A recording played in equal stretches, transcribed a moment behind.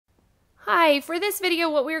Hi, for this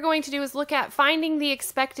video what we're going to do is look at finding the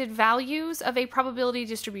expected values of a probability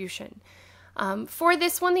distribution. For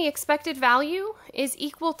this one, the expected value is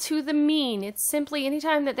equal to the mean. It's simply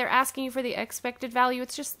anytime that they're asking you for the expected value,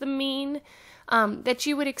 it's just the mean that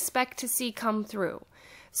you would expect to see come through.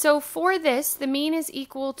 So for this, the mean is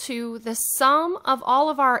equal to the sum of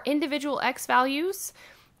all of our individual x values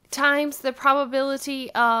times the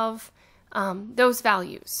probability of those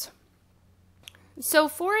values. So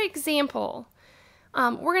for example,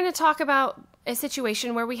 we're going to talk about a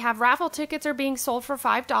situation where we have raffle tickets are being sold for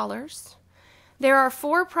 $5. There are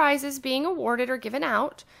 4 prizes being awarded or given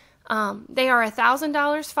out. They are $1,000,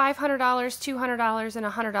 $500, $200, and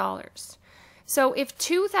 $100. So if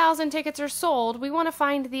 2,000 tickets are sold, we want to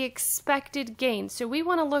find the expected gain. So we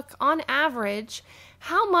want to look on average,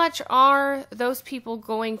 how much are those people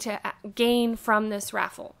going to gain from this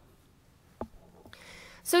raffle?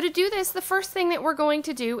 So to do this, the first thing that we're going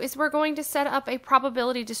to do is we're going to set up a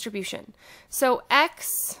probability distribution. So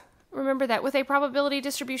x, remember that with a probability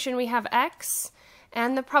distribution we have x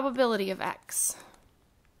and the probability of x.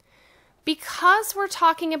 Because we're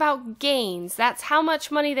talking about gains, that's how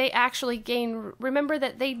much money they actually gain. Remember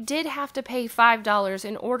that they did have to pay $5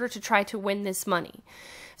 in order to try to win this money.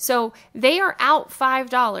 So they are out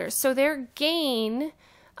 $5. So their gain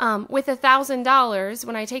with $1,000,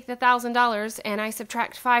 when I take the $1,000 and I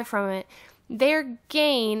subtract 5 from it, their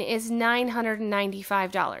gain is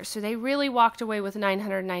 $995. So they really walked away with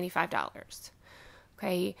 $995.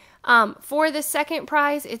 Okay. For the second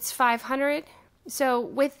prize, it's $500. So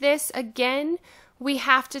with this, again, we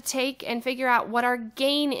have to take and figure out what our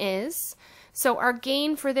gain is. So our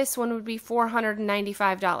gain for this one would be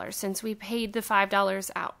 $495 since we paid the $5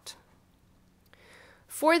 out.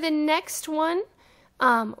 For the next one,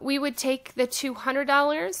 we would take the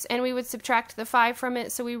 $200 and we would subtract the 5 from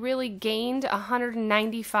it, so we really gained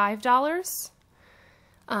 $195.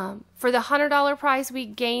 For the $100 prize, we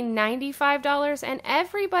gained $95, and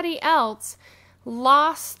everybody else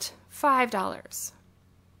lost $5.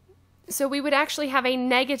 So we would actually have a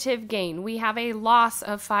negative gain. We have a loss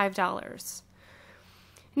of $5.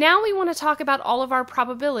 Now we want to talk about all of our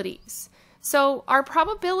probabilities. So our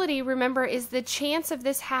probability, remember, is the chance of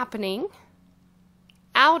this happening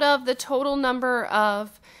out of the total number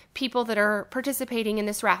of people that are participating in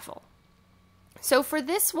this raffle. So for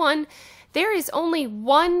this one, there is only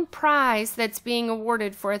one prize that's being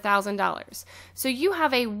awarded for $1,000. So you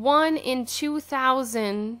have a 1 in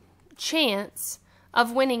 2,000 chance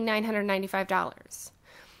of winning $995.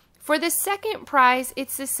 For the second prize,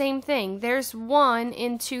 it's the same thing. There's 1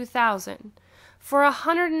 in 2,000. For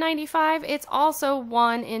 $195, it's also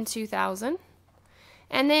 1 in 2,000.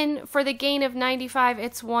 And then for the gain of 95,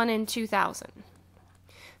 it's 1 in 2,000.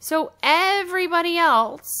 So everybody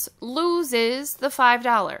else loses the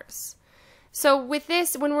 $5. So with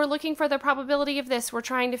this, when we're looking for the probability of this, we're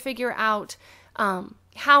trying to figure out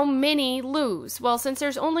how many lose. Well, since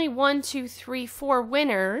there's only 1, 2, 3, 4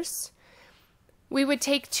 winners, we would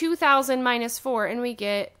take 2,000 minus 4 and we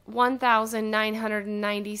get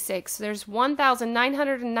 1,996. There's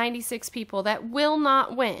 1,996 people that will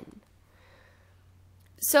not win.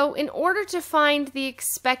 So in order to find the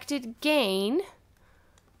expected gain,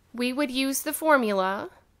 we would use the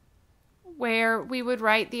formula where we would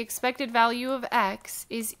write the expected value of x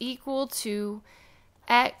is equal to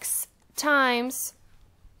x times,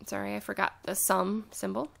 sorry, I forgot the sum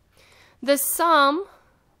symbol, the sum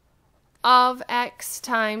of x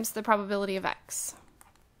times the probability of x.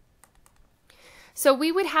 So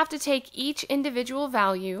we would have to take each individual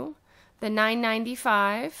value, the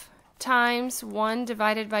 995, times 1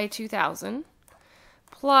 divided by 2,000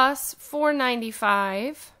 plus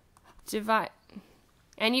 495 divide,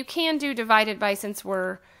 and you can do divided by since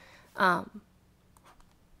we're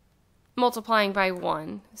multiplying by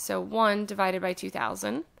 1. So 1 divided by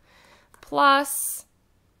 2,000 plus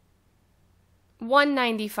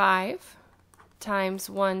 195 times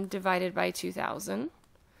 1 divided by 2,000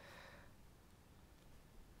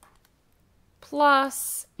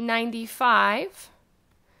 plus 95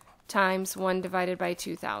 times 1 divided by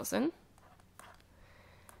 2,000.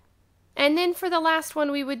 And then for the last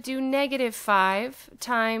one, we would do negative 5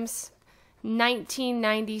 times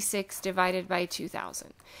 1996 divided by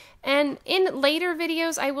 2,000. And in later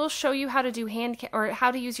videos, I will show you how to do how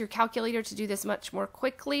to use your calculator to do this much more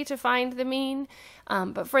quickly to find the mean.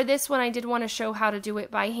 But for this one, I did want to show how to do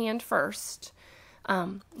it by hand first.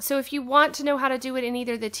 So if you want to know how to do it in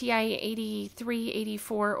either the TI-83,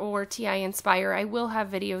 84, or TI Inspire, I will have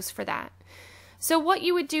videos for that. So what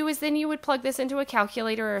you would do is then you would plug this into a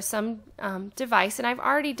calculator or some device, and I've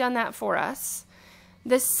already done that for us.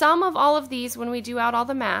 The sum of all of these, when we do out all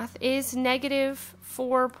the math, is negative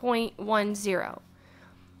 4.10.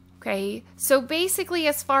 Okay, so basically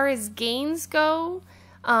as far as gains go,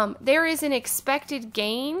 there is an expected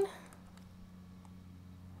gain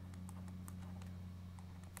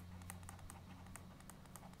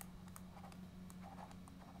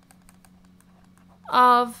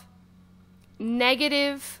of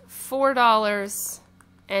negative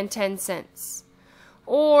 $4.10.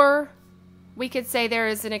 Or we could say there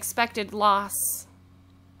is an expected loss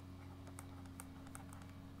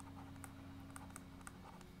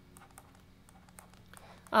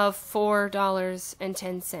of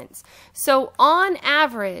 $4.10. So on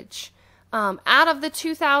average, out of the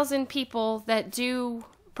 2,000 people that do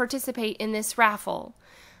participate in this raffle,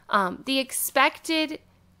 the expected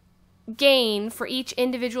gain for each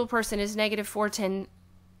individual person is negative $4.10.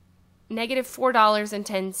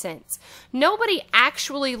 Nobody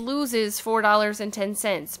actually loses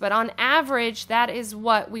 $4.10, but on average, that is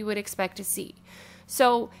what we would expect to see.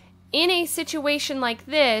 So in a situation like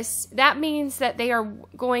this, that means that they are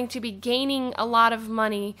going to be gaining a lot of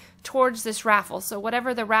money towards this raffle. So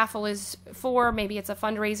whatever the raffle is for, maybe it's a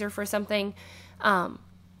fundraiser for something,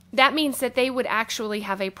 that means that they would actually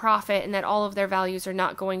have a profit and that all of their values are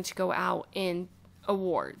not going to go out in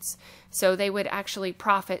awards. So they would actually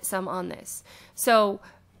profit some on this. So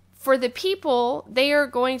for the people, they are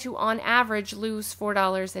going to, on average, lose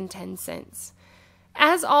 $4.10.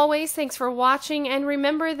 As always, thanks for watching, and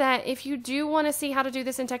remember that if you do want to see how to do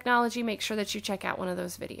this in technology, make sure that you check out one of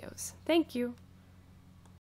those videos. Thank you.